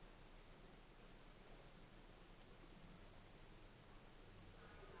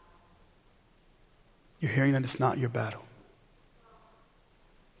 You're hearing that it's not your battle.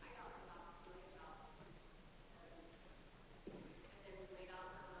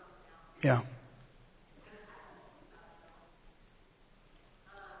 Yeah.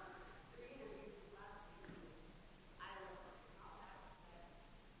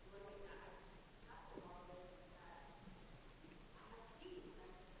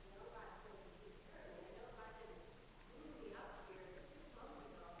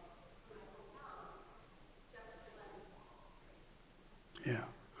 Yeah.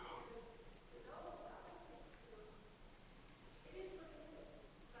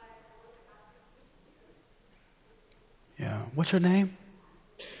 Yeah. What's your name?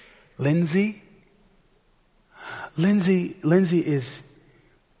 Lindsay? Lindsay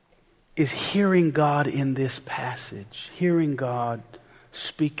is hearing God in this passage, hearing God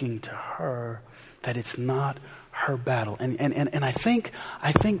speaking to her that it's not her battle. And I think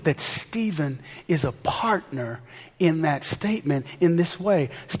that Stephen is a partner in that statement in this way.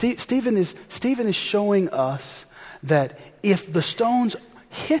 Stephen is showing us that if the stones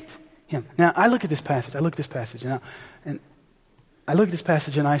hit him. Now, I look at this passage,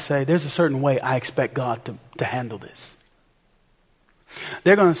 and I say, there's a certain way I expect God to handle this.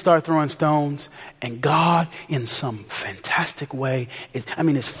 They're going to start throwing stones, and God, in some fantastic way,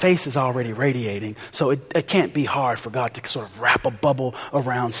 his face is already radiating, so it can't be hard for God to sort of wrap a bubble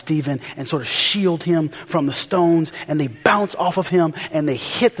around Stephen and sort of shield him from the stones, and they bounce off of him, and they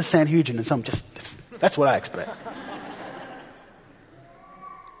hit the Sanhedrin, and that's what I expect.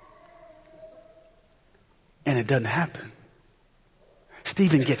 And it doesn't happen.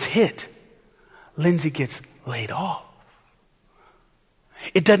 Stephen gets hit. Lindsay gets laid off.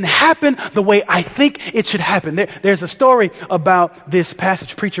 It doesn't happen the way I think it should happen. There's a story about this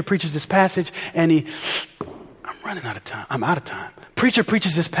passage. Preacher preaches this passage, and I'm running out of time. I'm out of time. Preacher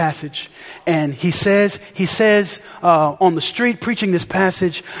preaches this passage, and he says on the street preaching this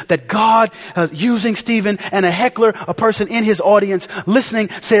passage that God, using Stephen, and a heckler, a person in his audience listening,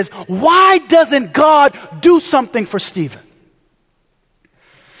 says, why doesn't God do something for Stephen?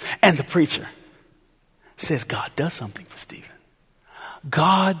 And the preacher says, God does something for Stephen.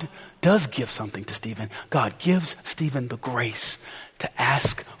 God does give something to Stephen. God gives Stephen the grace to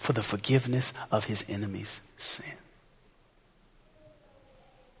ask for the forgiveness of his enemy's sin.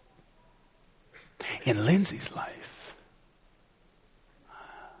 In Lindsay's life,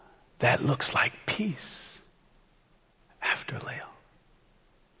 that looks like peace after layoff.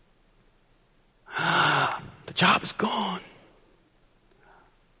 The job is gone.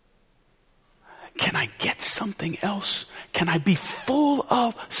 Can I get something else? Can I be full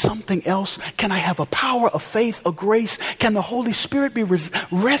of something else? Can I have a power of faith, a grace? Can the Holy Spirit be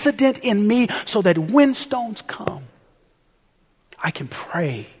resident in me so that when stones come, I can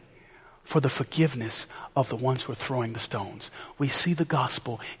pray for the forgiveness of the ones who are throwing the stones? We see the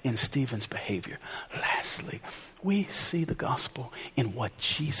gospel in Stephen's behavior. Lastly, we see the gospel in what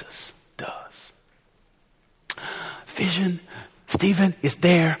Jesus does. Vision. Stephen is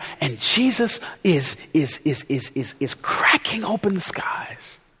there, and Jesus is cracking open the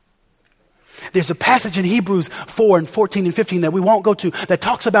skies. There's a passage in Hebrews 4 and 14 and 15 that we won't go to that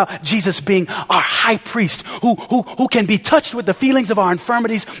talks about Jesus being our high priest who can be touched with the feelings of our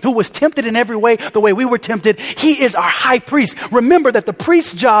infirmities, who was tempted in every way the way we were tempted. He is our high priest. Remember that the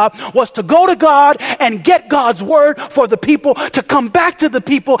priest's job was to go to God and get God's word for the people, to come back to the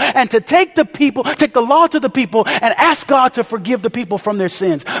people and to take the law to the people and ask God to forgive the people from their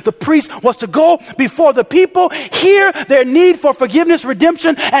sins. The priest was to go before the people, hear their need for forgiveness,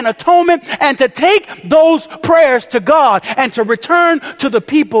 redemption, and atonement, and to take those prayers to God and to return to the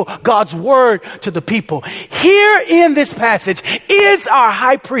people God's word to the people. Here in this passage is our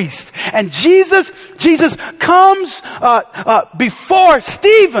high priest, and Jesus comes before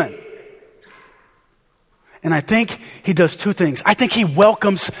Stephen. And I think he does two things. I think he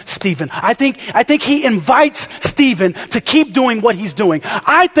welcomes Stephen. I think he invites Stephen to keep doing what he's doing.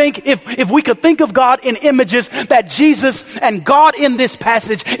 I think if we could think of God in images, that Jesus and God in this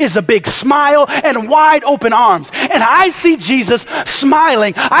passage is a big smile and wide open arms. And I see Jesus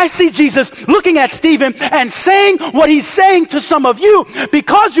smiling. I see Jesus looking at Stephen and saying what he's saying to some of you,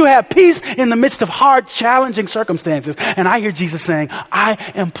 because you have peace in the midst of hard, challenging circumstances. And I hear Jesus saying, I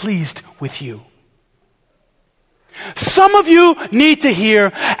am pleased with you. Some of you need to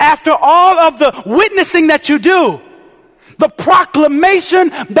hear, after all of the witnessing that you do, the proclamation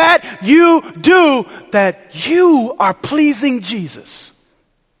that you do, that you are pleasing Jesus.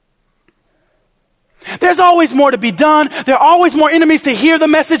 There's always more to be done. There are always more enemies to hear the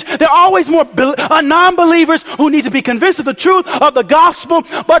message. There are always more non-believers who need to be convinced of the truth of the gospel.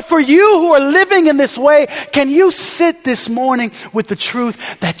 But for you who are living in this way, can you sit this morning with the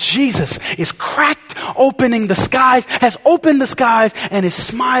truth that Jesus is cracked opening the skies, has opened the skies, and is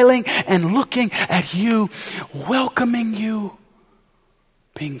smiling and looking at you, welcoming you,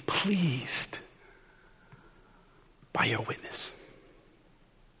 being pleased by your witness?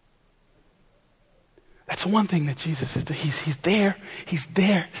 That's one thing that Jesus is doing. He's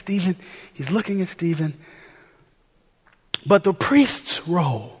there, Stephen. He's looking at Stephen. But the priest's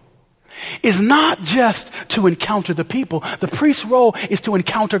role is not just to encounter the people. The priest's role is to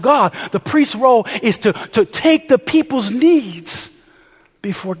encounter God. The priest's role is to take the people's needs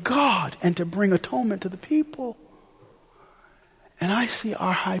before God and to bring atonement to the people. And I see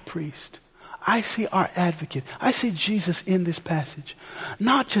our high priest. I see our advocate. I see Jesus in this passage,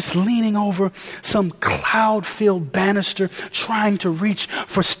 not just leaning over some cloud-filled banister, trying to reach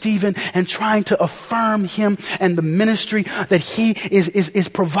for Stephen and trying to affirm him and the ministry that he is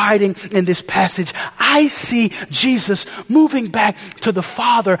providing in this passage. I see Jesus moving back to the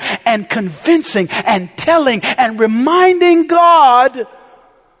Father and convincing and telling and reminding God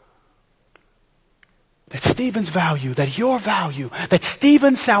that Stephen's value, that your value, that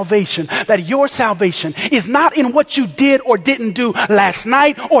Stephen's salvation, that your salvation is not in what you did or didn't do last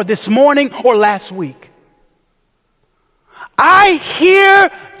night or this morning or last week. I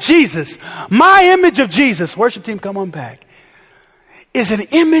hear Jesus. My image of Jesus, worship team, come on back, is an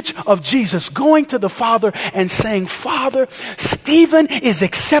image of Jesus going to the Father and saying, Father, Stephen is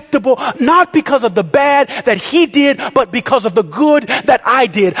acceptable not because of the bad that he did, but because of the good that I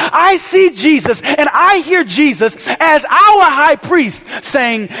did. I see Jesus and I hear Jesus as our high priest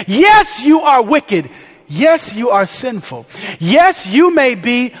saying, yes, you are wicked. Yes, you are sinful. Yes, you may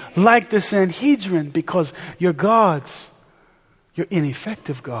be like the Sanhedrin because your gods, your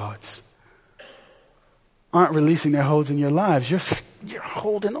ineffective gods, aren't releasing their holds in your lives. You're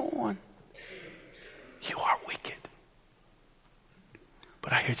holding on. You are wicked.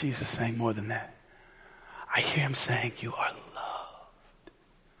 But I hear Jesus saying more than that. I hear him saying, you are loved.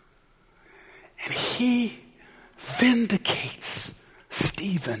 And he vindicates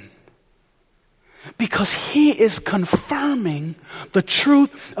Stephen because he is confirming the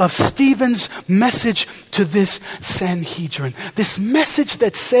truth of Stephen's message to this Sanhedrin. This message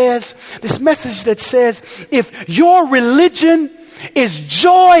that says, if your religion is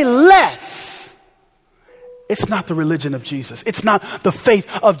joyless, it's not the religion of Jesus. It's not the faith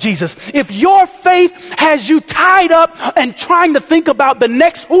of Jesus. If your faith has you tied up and trying to think about the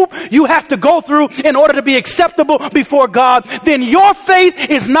next hoop you have to go through in order to be acceptable before God, then your faith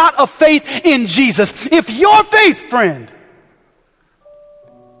is not a faith in Jesus. If your faith, friend,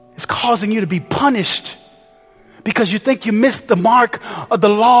 is causing you to be punished because you think you missed the mark of the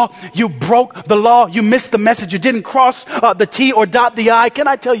law, you broke the law, you missed the message, you didn't cross the T or dot the I, can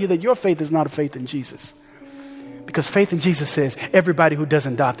I tell you that your faith is not a faith in Jesus? Because faith in Jesus says, everybody who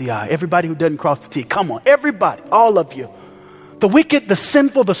doesn't dot the I, everybody who doesn't cross the T, come on, everybody, all of you. The wicked, the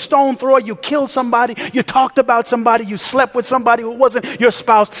sinful, the stone thrower, you killed somebody, you talked about somebody, you slept with somebody who wasn't your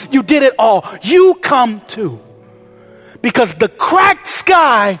spouse, you did it all. You come too. Because the cracked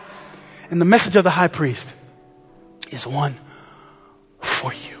sky And the message of the high priest is one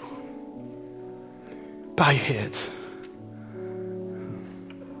for you. Bow your heads.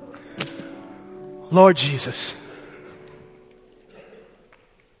 Lord Jesus,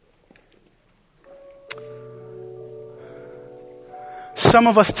 some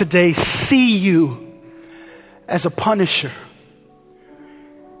of us today see you as a punisher,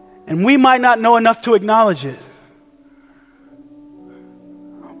 and we might not know enough to acknowledge it.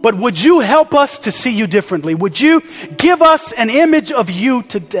 But would you help us to see you differently? Would you give us an image of you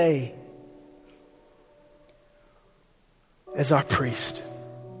today as our priest,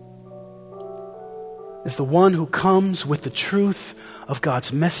 as the one who comes with the truth of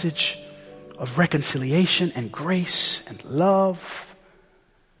God's message of reconciliation and grace and love,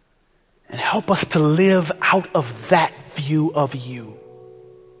 and help us to live out of that view of you.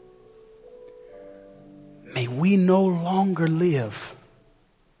 May we no longer live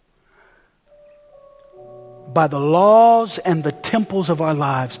by the laws and the temples of our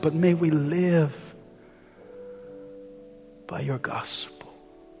lives, but may we live by your gospel,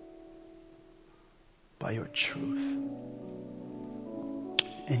 by your truth.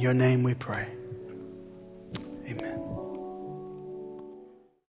 In your name we pray. Amen.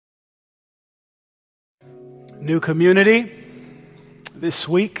 New community this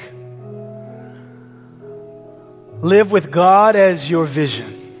week. Live with God as your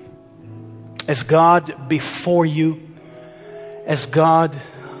vision. As God before you, as God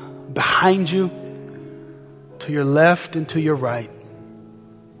behind you, to your left and to your right.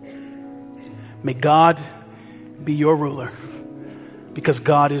 May God be your ruler, because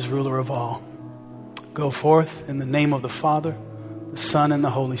God is ruler of all. Go forth in the name of the Father, the Son, and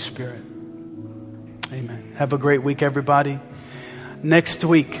the Holy Spirit. Amen. Have a great week, everybody. Next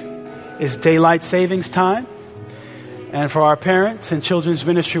week is daylight savings time. And for our parents and children's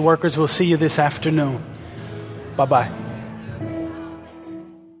ministry workers, we'll see you this afternoon. Bye-bye.